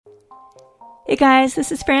Hey guys,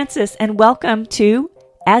 this is Frances, and welcome to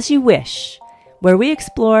As You Wish, where we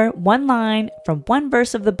explore one line from one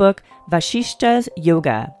verse of the book Vasishta's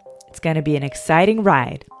Yoga. It's going to be an exciting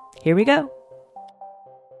ride. Here we go.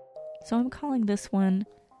 So I'm calling this one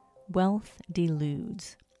Wealth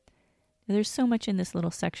Deludes. There's so much in this little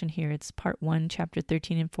section here. It's part 1, chapter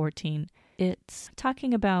 13 and 14. It's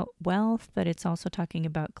talking about wealth, but it's also talking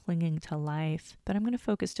about clinging to life. But I'm going to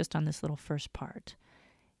focus just on this little first part.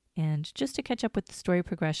 And just to catch up with the story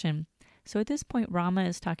progression, so at this point, Rama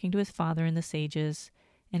is talking to his father and the sages,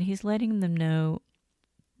 and he's letting them know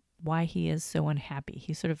why he is so unhappy.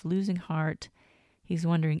 He's sort of losing heart. He's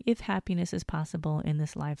wondering if happiness is possible in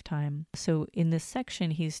this lifetime. So in this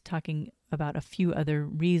section, he's talking about a few other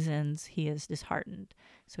reasons he is disheartened.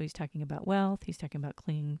 So he's talking about wealth. He's talking about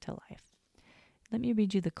clinging to life. Let me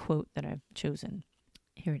read you the quote that I've chosen.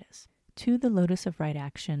 Here it is. To the lotus of right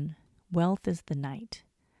action, wealth is the night.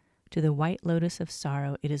 To the white lotus of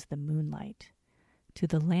sorrow, it is the moonlight. To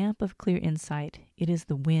the lamp of clear insight, it is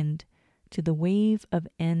the wind. To the wave of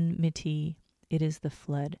enmity, it is the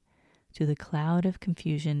flood. To the cloud of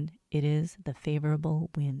confusion, it is the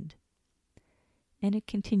favorable wind. And it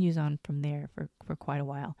continues on from there for quite a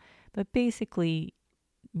while. But basically,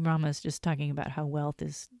 Rama's just talking about how wealth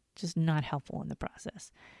is just not helpful in the process.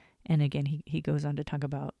 And again, he goes on to talk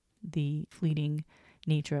about the fleeting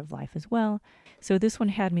nature of life as well. So this one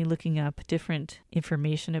had me looking up different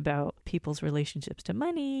information about people's relationships to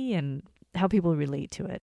money and how people relate to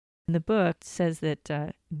it. And the book says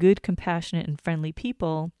that good, compassionate, and friendly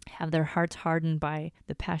people have their hearts hardened by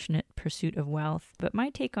the passionate pursuit of wealth. But my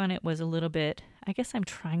take on it was a little bit, I guess I'm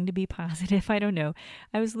trying to be positive. I don't know.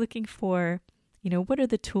 I was looking for, what are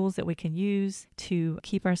the tools that we can use to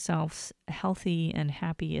keep ourselves healthy and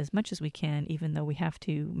happy as much as we can, even though we have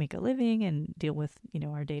to make a living and deal with,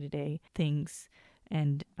 our day-to-day things.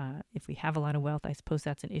 And if we have a lot of wealth, I suppose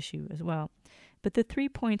that's an issue as well. But the 3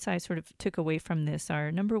 points I sort of took away from this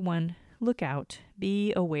are, number 1, look out,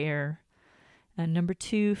 be aware. Number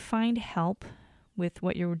 2, find help with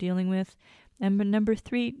what you're dealing with. And number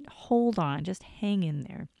 3, hold on, just hang in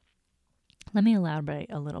there. Let me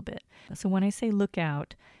elaborate a little bit. So when I say look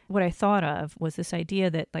out, what I thought of was this idea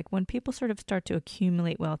that when people sort of start to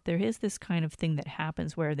accumulate wealth, there is this kind of thing that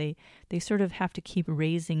happens where they sort of have to keep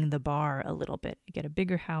raising the bar a little bit, get a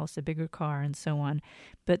bigger house, a bigger car, and so on.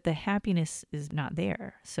 But the happiness is not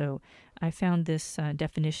there. So I found this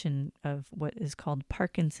definition of what is called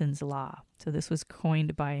Parkinson's Law. So this was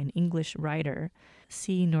coined by an English writer,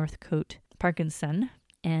 C. Northcote Parkinson.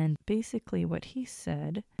 And basically what he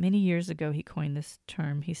said, many years ago he coined this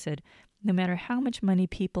term, he said, no matter how much money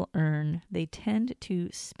people earn, they tend to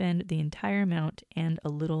spend the entire amount and a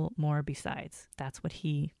little more besides. That's what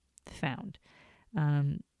he found.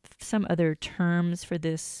 Some other terms for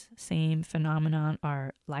this same phenomenon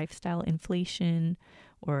are lifestyle inflation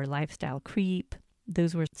or lifestyle creep.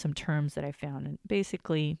 Those were some terms that I found. And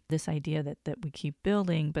basically this idea that we keep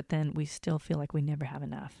building, but then we still feel like we never have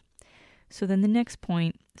enough. So then the next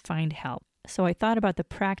point, find help. So I thought about the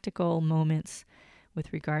practical moments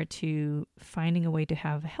with regard to finding a way to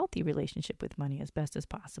have a healthy relationship with money as best as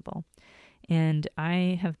possible. And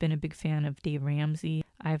I have been a big fan of Dave Ramsey.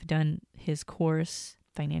 I've done his course,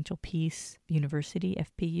 Financial Peace University,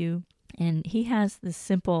 FPU, and he has this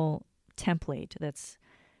simple template that's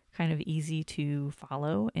kind of easy to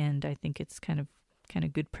follow, and I think it's kind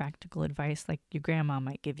of good practical advice like your grandma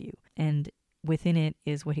might give you. And within it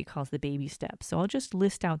is what he calls the baby steps. So I'll just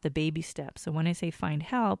list out the baby steps. So when I say find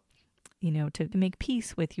help, to make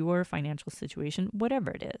peace with your financial situation,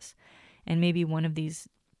 whatever it is. And maybe one of these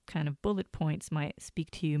kind of bullet points might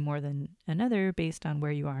speak to you more than another based on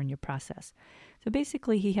where you are in your process. So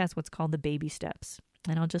basically he has what's called the baby steps.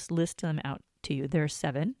 And I'll just list them out to you. There are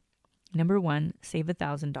 7. Number 1, save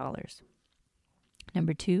 $1,000.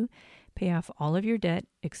 Number 2, pay off all of your debt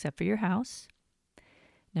except for your house.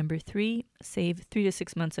 Number 3, save 3 to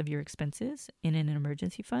 6 months of your expenses in an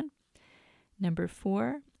emergency fund. Number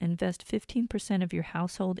 4, invest 15% of your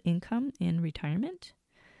household income in retirement.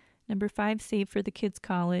 Number 5, save for the kids'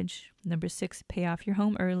 college. Number 6, pay off your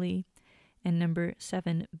home early. And number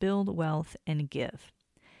 7, build wealth and give.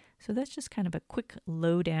 So that's just kind of a quick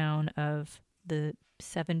lowdown of the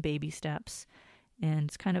 7 baby steps. And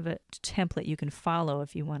it's kind of a template you can follow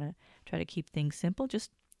if you want to try to keep things simple.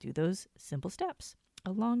 Just do those simple steps.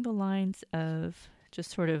 Along the lines of just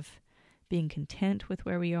sort of being content with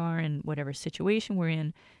where we are and whatever situation we're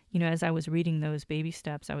in, as I was reading those baby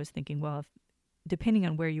steps, I was thinking, well, depending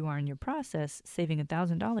on where you are in your process, saving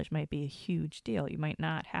 $1,000 might be a huge deal. You might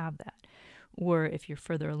not have that. Or if you're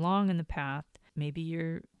further along in the path, maybe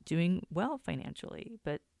you're doing well financially,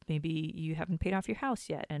 but Maybe you haven't paid off your house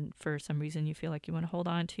yet, and for some reason you feel like you want to hold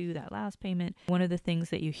on to that last payment. One of the things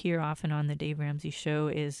that you hear often on the Dave Ramsey Show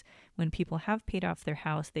is when people have paid off their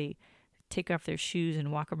house, they take off their shoes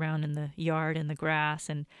and walk around in the yard in the grass,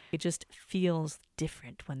 and it just feels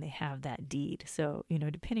different when they have that deed. So,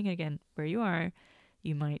 depending again where you are,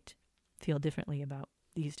 you might feel differently about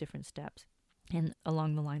these different steps. And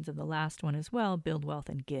along the lines of the last one as well, build wealth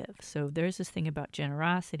and give. So there's this thing about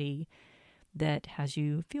generosity that has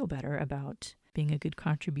you feel better about being a good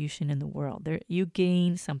contribution in the world. You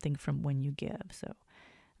gain something from when you give. So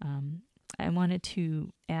I wanted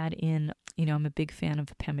to add in, I'm a big fan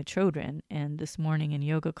of Pema Chodron, and this morning in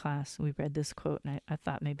yoga class, we read this quote, and I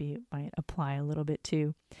thought maybe it might apply a little bit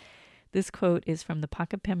too. This quote is from the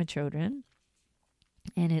Paka Pema Chodron,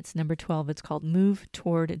 and it's number 12. It's called Move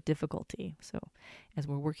Toward Difficulty. So as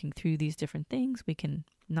we're working through these different things, we can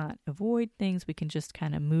not avoid things. We can just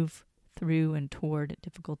kind of move through and toward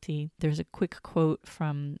difficulty. There's a quick quote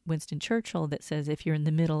from Winston Churchill that says, if you're in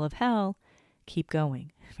the middle of hell, keep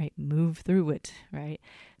going, right? Move through it, right?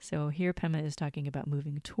 So here Pema is talking about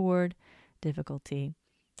moving toward difficulty.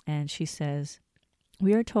 And she says,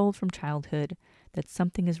 we are told from childhood that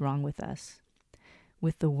something is wrong with us,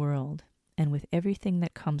 with the world, and with everything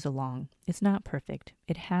that comes along. It's not perfect.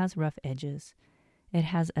 It has rough edges. It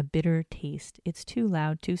has a bitter taste. It's too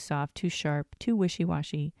loud, too soft, too sharp, too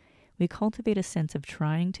wishy-washy. We cultivate a sense of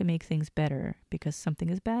trying to make things better because something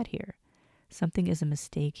is bad here. Something is a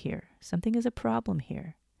mistake here. Something is a problem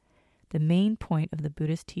here. The main point of the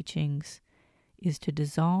Buddhist teachings is to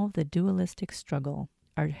dissolve the dualistic struggle,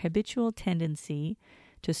 our habitual tendency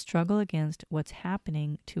to struggle against what's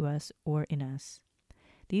happening to us or in us.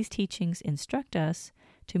 These teachings instruct us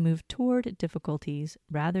to move toward difficulties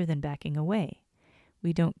rather than backing away.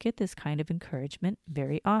 We don't get this kind of encouragement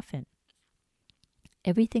very often.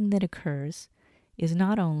 Everything that occurs is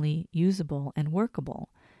not only usable and workable,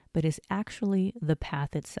 but is actually the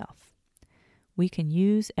path itself. We can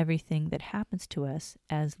use everything that happens to us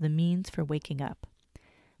as the means for waking up.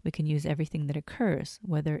 We can use everything that occurs,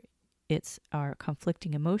 whether it's our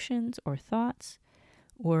conflicting emotions or thoughts,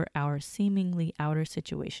 or our seemingly outer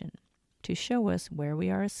situation, to show us where we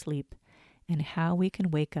are asleep and how we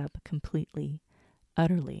can wake up completely,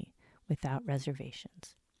 utterly, without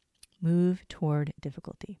reservations. Move toward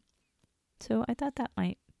difficulty. So I thought that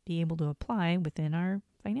might be able to apply within our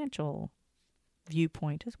financial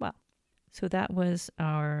viewpoint as well. So that was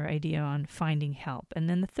our idea on finding help. And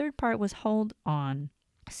then the third part was hold on.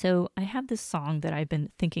 So I have this song that I've been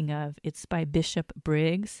thinking of. It's by Bishop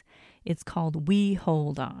Briggs. It's called We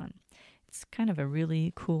Hold On. It's kind of a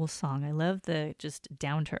really cool song. I love the just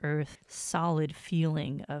down-to-earth, solid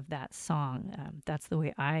feeling of that song. That's the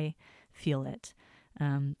way I feel it.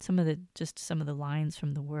 Some of the lines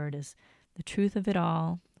from the word is, the truth of it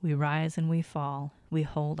all, we rise and we fall, we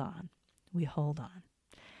hold on, we hold on.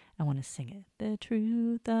 I want to sing it. The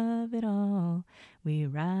truth of it all, we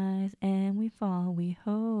rise and we fall, we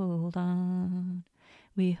hold on,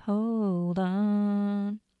 we hold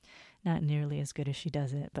on. Not nearly as good as she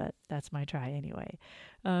does it, but that's my try anyway.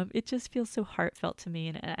 It just feels so heartfelt to me.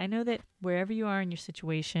 And I know that wherever you are in your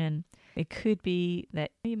situation, it could be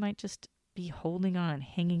that you might just be holding on,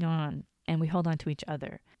 hanging on, and we hold on to each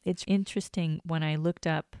other. It's interesting, when I looked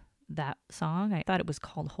up that song, I thought it was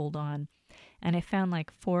called Hold On, and I found like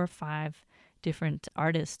 4 or 5 different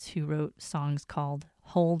artists who wrote songs called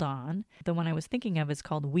Hold On. The one I was thinking of is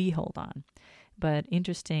called We Hold On. But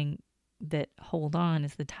interesting that Hold On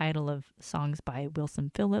is the title of songs by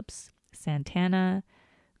Wilson Phillips, Santana,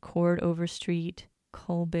 Chord Overstreet,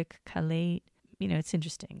 Colbic Calate. It's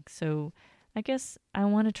interesting. So I guess I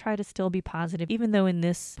want to try to still be positive, even though in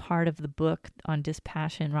this part of the book on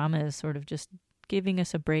dispassion, Rama is sort of just giving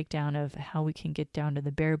us a breakdown of how we can get down to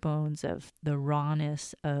the bare bones of the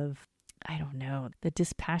rawness of, the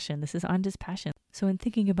dispassion. This is on dispassion. So in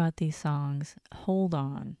thinking about these songs, Hold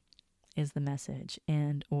On is the message,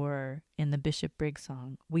 or in the Bishop Briggs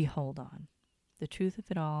song, we hold on. The truth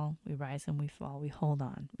of it all, we rise and we fall, we hold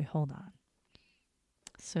on, we hold on.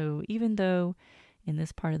 So even though in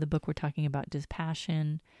this part of the book we're talking about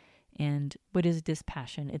dispassion, and what is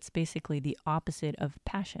dispassion? It's basically the opposite of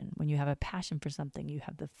passion. When you have a passion for something, you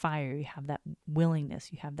have the fire, you have that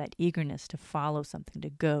willingness, you have that eagerness to follow something, to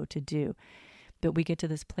go, to do. But we get to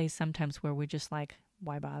this place sometimes where we're just like,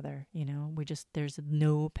 why bother? There's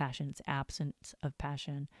no passion. It's absence of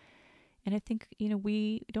passion. And I think,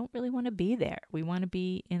 we don't really want to be there. We want to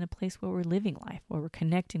be in a place where we're living life, where we're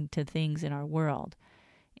connecting to things in our world.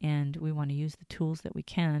 And we want to use the tools that we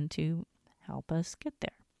can to help us get there.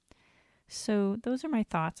 So those are my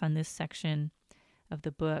thoughts on this section of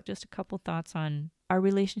the book. Just a couple thoughts on our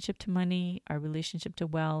relationship to money, our relationship to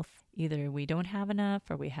wealth. Either we don't have enough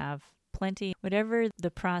or we have plenty. Whatever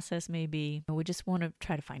the process may be, we just want to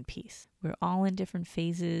try to find peace. We're all in different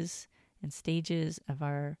phases and stages of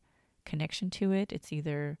our connection to it. It's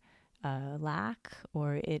either lack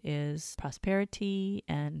or it is prosperity,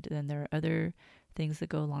 and then there are other things that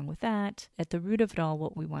go along with that. At the root of it all,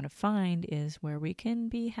 what we want to find is where we can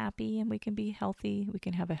be happy and we can be healthy. We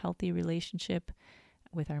can have a healthy relationship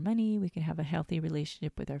with our money. We can have a healthy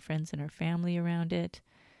relationship with our friends and our family around it.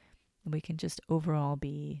 And we can just overall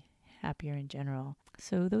be happier in general.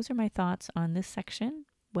 So those are my thoughts on this section.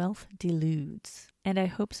 Wealth deludes. And I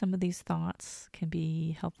hope some of these thoughts can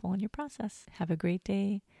be helpful in your process. Have a great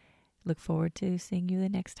day. Look forward to seeing you the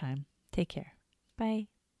next time. Take care. Bye.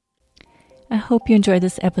 I hope you enjoyed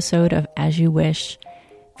this episode of As You Wish.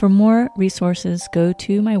 For more resources, go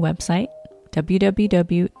to my website,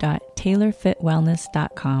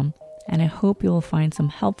 www.taylorfitwellness.com, and I hope you will find some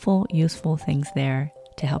helpful, useful things there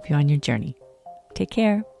to help you on your journey. Take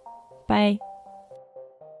care. Bye.